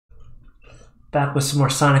Back with some more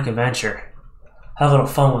Sonic Adventure. Have a little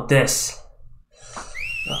fun with this.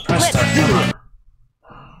 Press start, come on.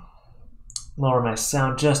 Lower my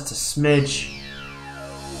sound just a smidge.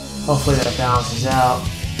 Hopefully that balances out.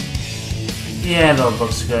 Yeah, that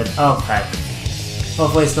looks good. Okay.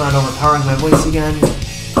 Hopefully it's not overpowering my voice again.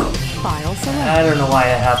 File select. I don't know why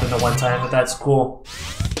it happened at one time, but that's cool.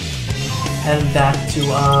 Heading back to,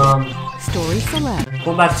 Story select.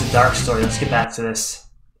 Going back to Dark Story. Let's get back to this.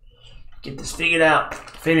 Get this figured out.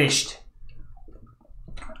 Finished.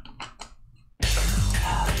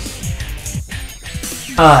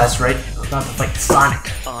 Ah, that's right. I'm about to fight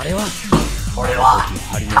Sonic.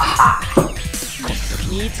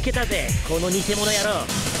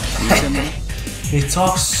 He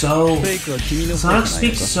talks so... Sonic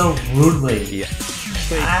speaks so rudely.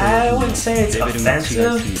 I wouldn't say it's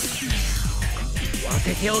offensive,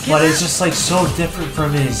 but it's just like so different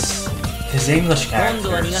from his English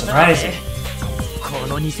character. It's surprising.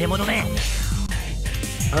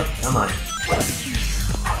 Oh, come on.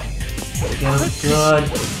 Get him good.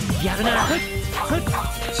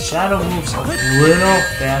 Shadow moves a little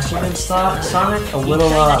faster than Sonic, a little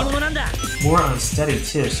more unsteady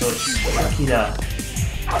too, so it's tricky to...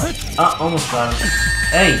 almost got him.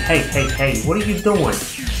 Hey, what are you doing?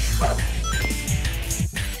 Let's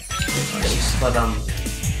just let him...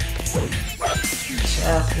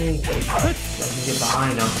 Shaft me. Let me get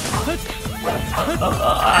behind him.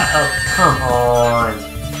 Oh, come on.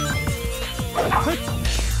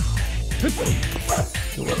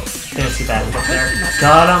 A little fancy back up there.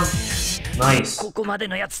 Got him. Nice. Got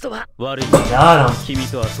him.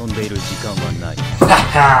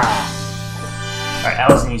 Alright, that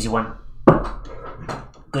was an easy one.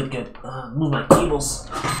 Good. Move my cables.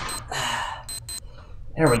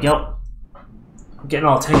 There we go. I'm getting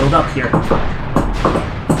all tangled up here. You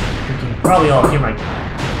can probably all hear my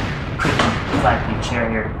creaky, clacking chair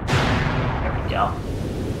here. There we go.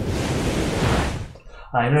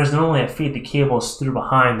 I noticed normally I feed the cables through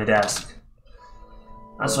behind the desk.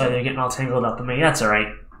 That's why they're getting all tangled up in me. That's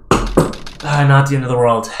alright. Not the end of the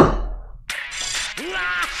world.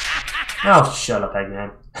 Oh, shut up,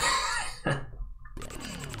 Eggman.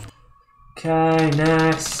 Okay,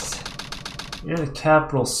 next. You're the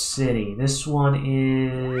capital city. This one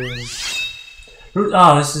is...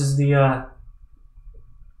 Oh, this is the, I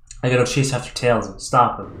gotta chase after Tails and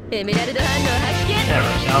stop him. There we go.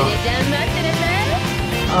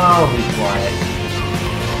 Oh, be quiet.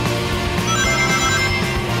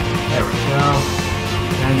 There we go.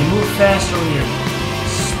 Now you move faster when you're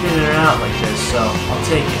spinning it out like this, so I'll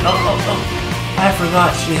take it. Oh. I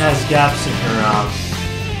forgot she has gaps in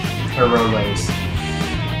her roadways.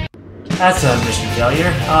 That's a mission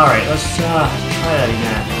failure. Alright, let's try that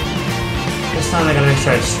again. This time I'm gonna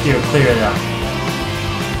try to steer clear of them.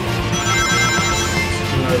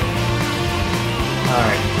 Good.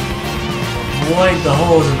 Alright. Avoid the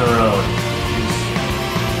holes in the road. It's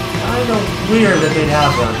kind of weird that they'd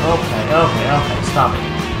have them. Okay, stop it.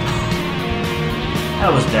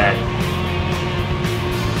 That was bad.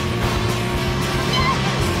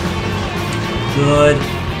 Good.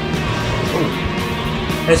 Oh.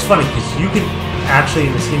 It's funny because you can actually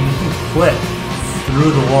in this game you can flip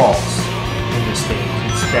through the walls in this game.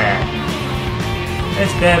 It's bad.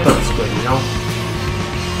 It's bad, but it's good, you know.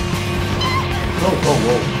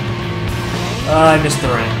 Whoa. I missed the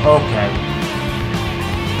rank. Okay.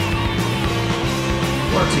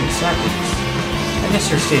 14 seconds. I guess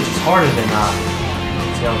your stage is harder than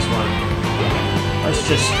Tails one. Let's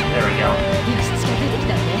just... There we go.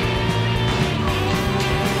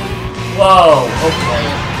 Whoa! Okay.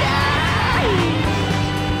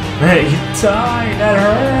 Hey, you died! That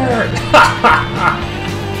hurt!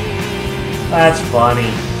 That's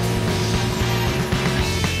funny.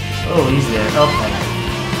 Oh, he's there. Okay.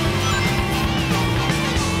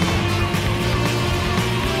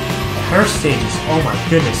 Her stages, oh my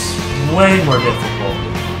goodness, way more difficult.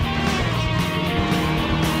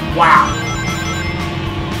 Wow!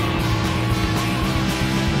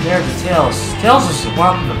 Compared to Tails. Tails is a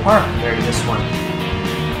walk in the park compared to this one.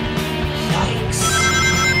 Yikes.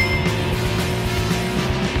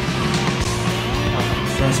 Oh,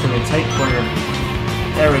 that's gonna be a tight corner.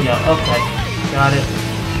 There we go, okay. Got it.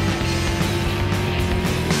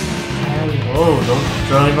 Whoa, don't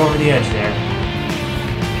drive over the edge there.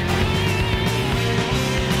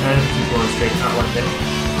 I have to keep going straight, not worth it.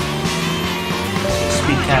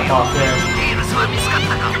 Speed cap off there.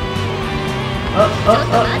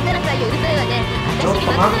 Don't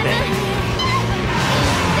come up there.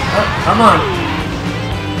 Come on!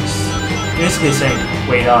 Basically saying,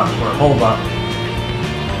 wait up, or hold up.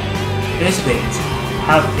 Basically, it's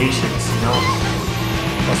have patience, you know?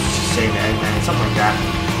 Let's just say that, man. Something like that.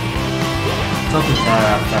 Something to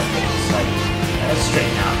that effect. It's like, let's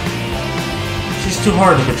straighten out. She's too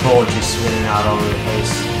hard to control when she's spinning out all over the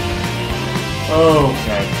place.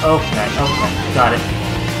 Okay. Got it.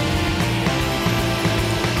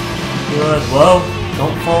 Good. Whoa.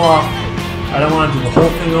 Don't fall off. I don't want to do the whole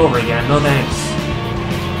thing over again. No thanks.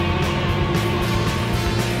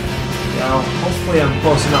 Now, hopefully I'm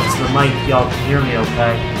close enough to the mic y'all can hear me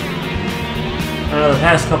okay. I know the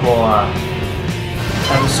past couple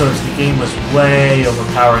episodes the game was way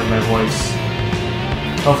overpowering my voice.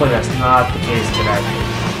 Hopefully that's not the case today.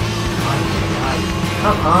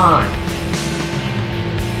 Come on!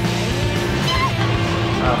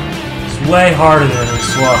 Oh, it's way harder than it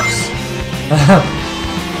looks.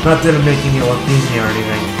 Not that I'm making it look easy or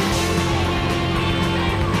anything.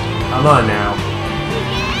 Come on now.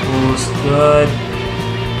 Boost, good.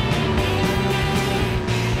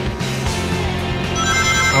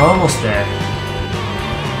 Almost there.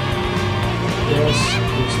 Yes,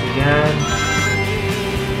 boost again.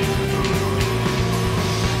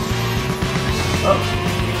 Oh,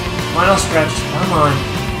 final stretch. Come on.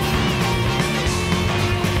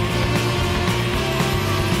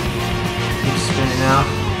 Keep spinning out.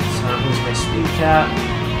 So I don't lose my speed cap.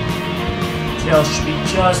 Tail should be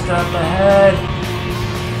just up ahead.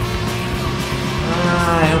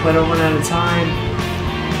 I hope I don't run out of time.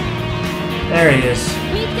 There he is.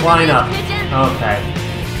 Line up. Okay.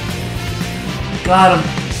 Got him.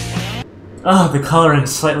 Oh, the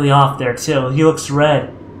coloring's slightly off there too. He looks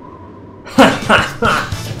red.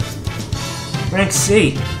 Rank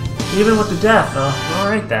C. Even with the death. Oh,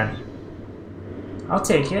 alright then. I'll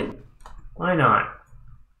take it. Why not?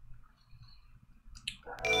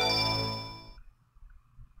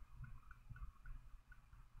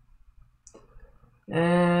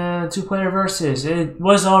 And 2-player versus. It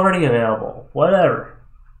was already available. Whatever.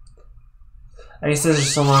 I guess this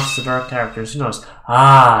just unlocks the dark characters. Who knows?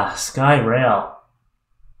 Ah, Sky Rail.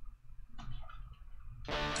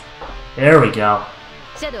 There we go.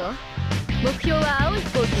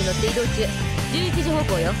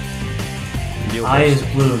 Eye is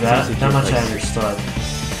blue. That much I understood.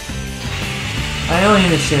 I only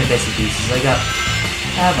understand bits and pieces. I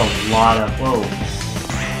have a lot of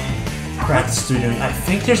practice through doing. I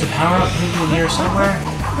think there's a power-up hidden in here somewhere.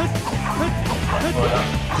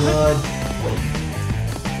 Good.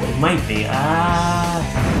 It might be.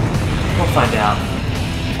 We'll find out.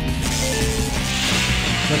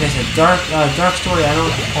 Like I said, dark story. I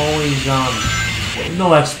don't always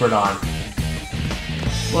no expert on.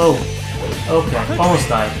 Whoa. Okay. Almost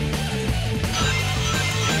died.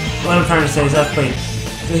 What I'm trying to say is I've played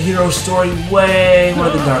the hero story way more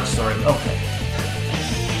than dark story. Okay.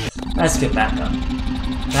 Let's get back up.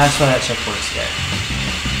 That's why that checkpoint's there.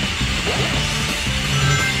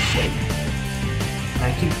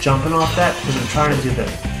 I keep jumping off that because I'm trying to do the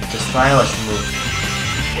stylish move.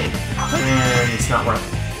 And it's not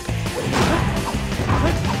working.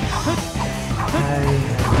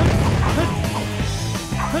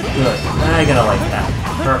 Good. I gotta like that.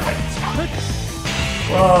 Perfect.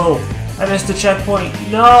 Whoa! I missed the checkpoint.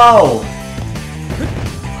 No!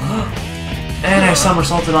 And I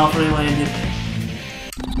somersaulted off when I landed.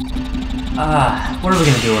 What are we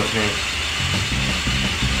gonna do with me?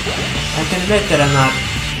 I can admit that I'm not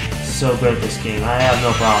so good at this game. I have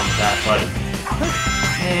no problem with that, but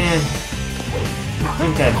man, I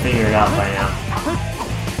think I'd figure it out by now.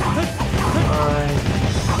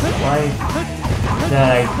 Life that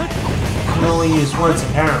I can only use once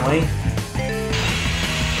apparently.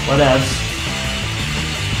 Whatevs.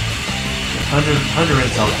 100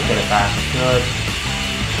 rings I'll get it back. Good.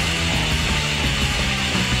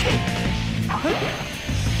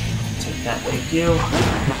 Take that, thank you.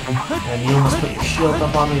 And you almost put your shield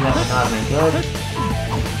up on me, that would not have been good.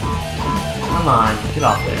 Come on, get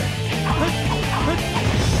off there.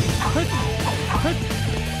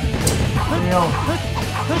 Real.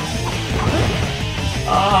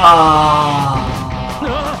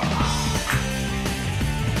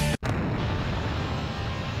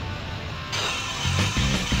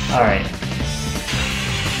 Alright.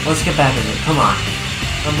 Let's get back into it. Come on.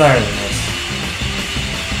 I'm better than this.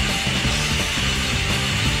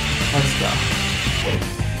 Let's go.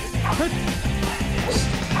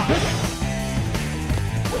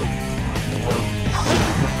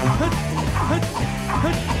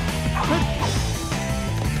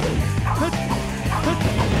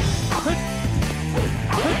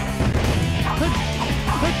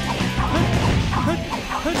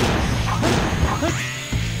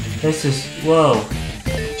 This is... whoa.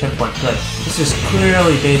 Checkpoint, good. This is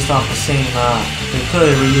clearly based off the same They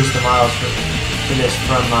clearly reused the models for this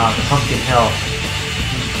from the Pumpkin Hill.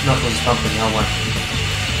 Knuckles' Pumpkin Hill one.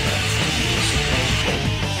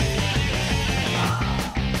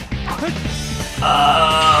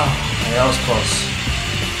 Okay, that was close.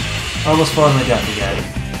 Almost falling to death again.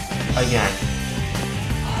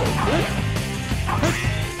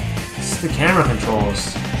 This is the camera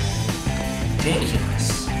controls.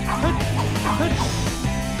 Ridiculous.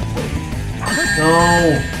 No!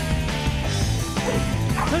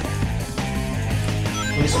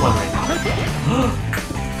 At least one right now.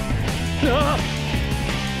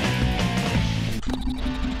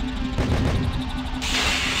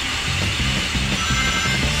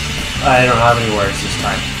 I don't have any words this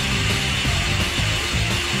time.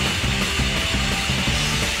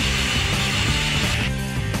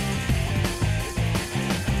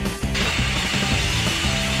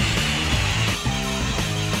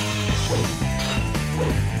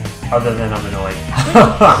 Other than I'm annoyed.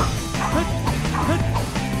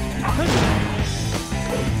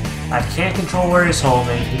 I can't control where he's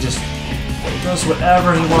holding. He just does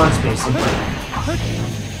whatever he wants, basically. Oh,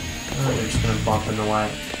 they're just gonna bump in the way.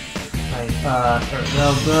 No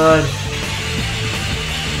good.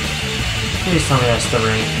 Please tell me that's the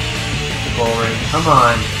ring. The bull ring. Come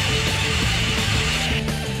on.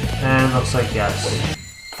 And looks like yes.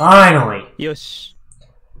 Finally! Yosh.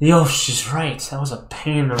 Yosh is right. That was a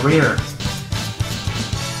pain in the rear.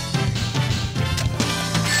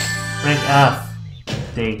 Rank F.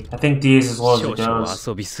 D. I think D is as low as it goes.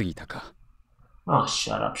 Oh,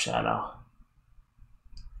 shut up, Shadow.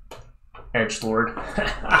 Edgelord.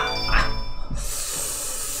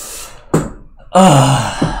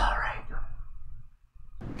 Alright.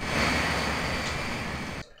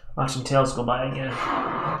 Watching Tails go by again.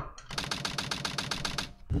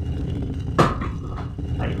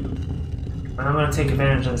 And I'm gonna take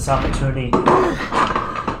advantage of this opportunity and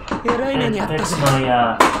fix my,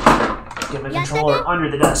 get my controller under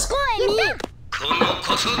the desk.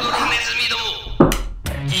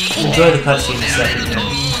 Enjoy the cutscene in a second here.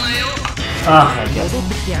 Ah, okay.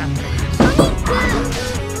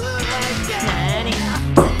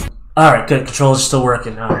 Alright, good. Controls are still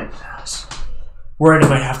working. Alright. Worried I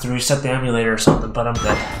might have to reset the emulator or something, but I'm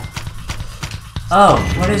good. Oh,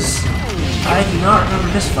 what is... I do not remember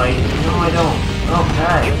this fight. No, I don't.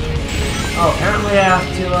 Okay. Oh, apparently I have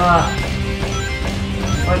to,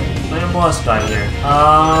 fight my boss guy here.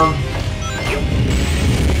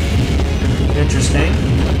 Interesting.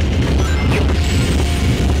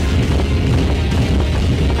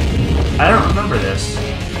 I don't remember this.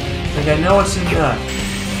 Like, I know it's in the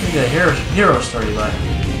hero story, but...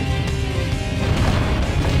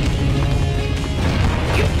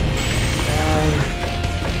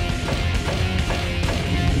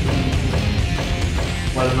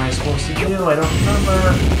 what am I supposed to do? I don't remember.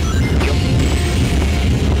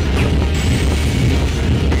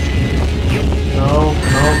 No,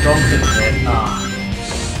 don't get hit. Ah.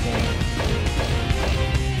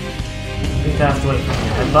 I think I have to wait for your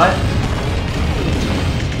headbutt.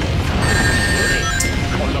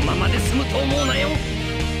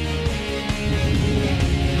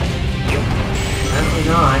 Apparently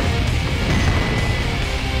not.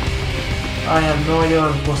 I have no idea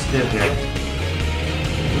what I'm supposed to do here.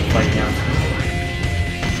 Fight down.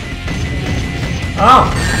 Oh!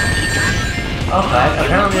 Okay,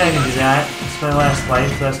 apparently I can do that. It's my last fight,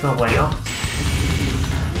 so that's no bueno.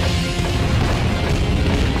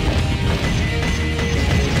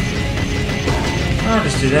 I'll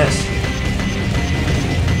just do this.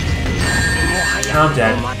 I'm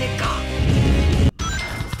dead.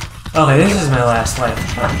 Okay, this is my last life.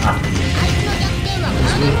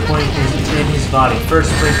 His weak point is in his body.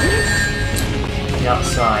 First break the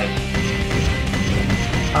outside.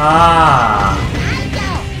 Ah!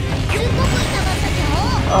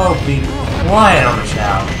 Oh, be quiet on the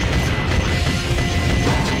child.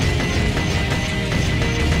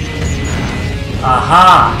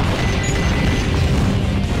 Aha!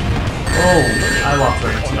 Oh, I walked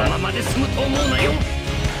right into that.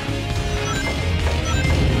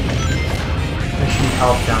 There should be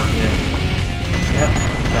help down here. Yep,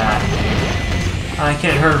 that. I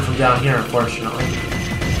can't hurt him from down here, unfortunately.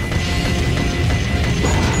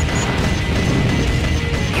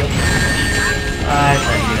 I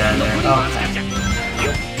tried to get out of there.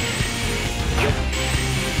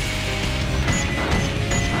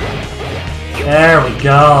 Okay. There we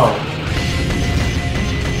go.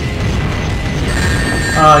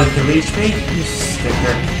 Oh, you can reach me? You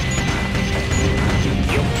sticker.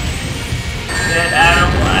 Get out of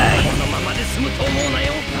the way.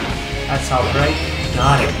 That's how, right?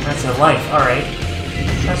 Got it. That's a life. Alright.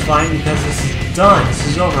 That's fine because this is done. This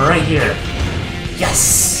is over right here.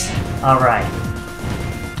 Yes! Alright.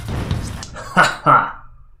 Haha.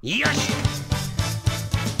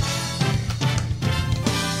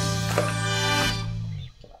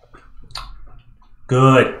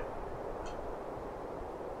 Good.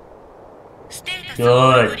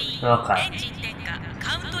 Good. Okay.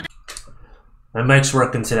 My mic's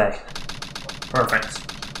working today. Perfect.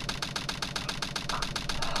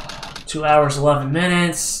 2 hours, 11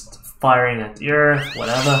 minutes. Firing at the earth,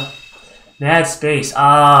 whatever. Mad space.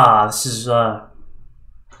 Ah, this is,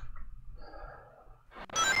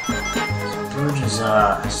 George's,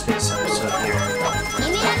 space episode here.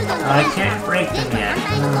 I can't break them yet.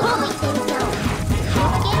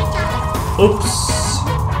 Oops.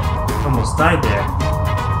 Almost died there.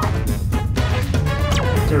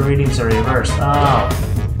 Their readings are reversed. Oh.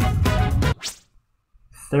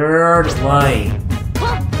 Third light.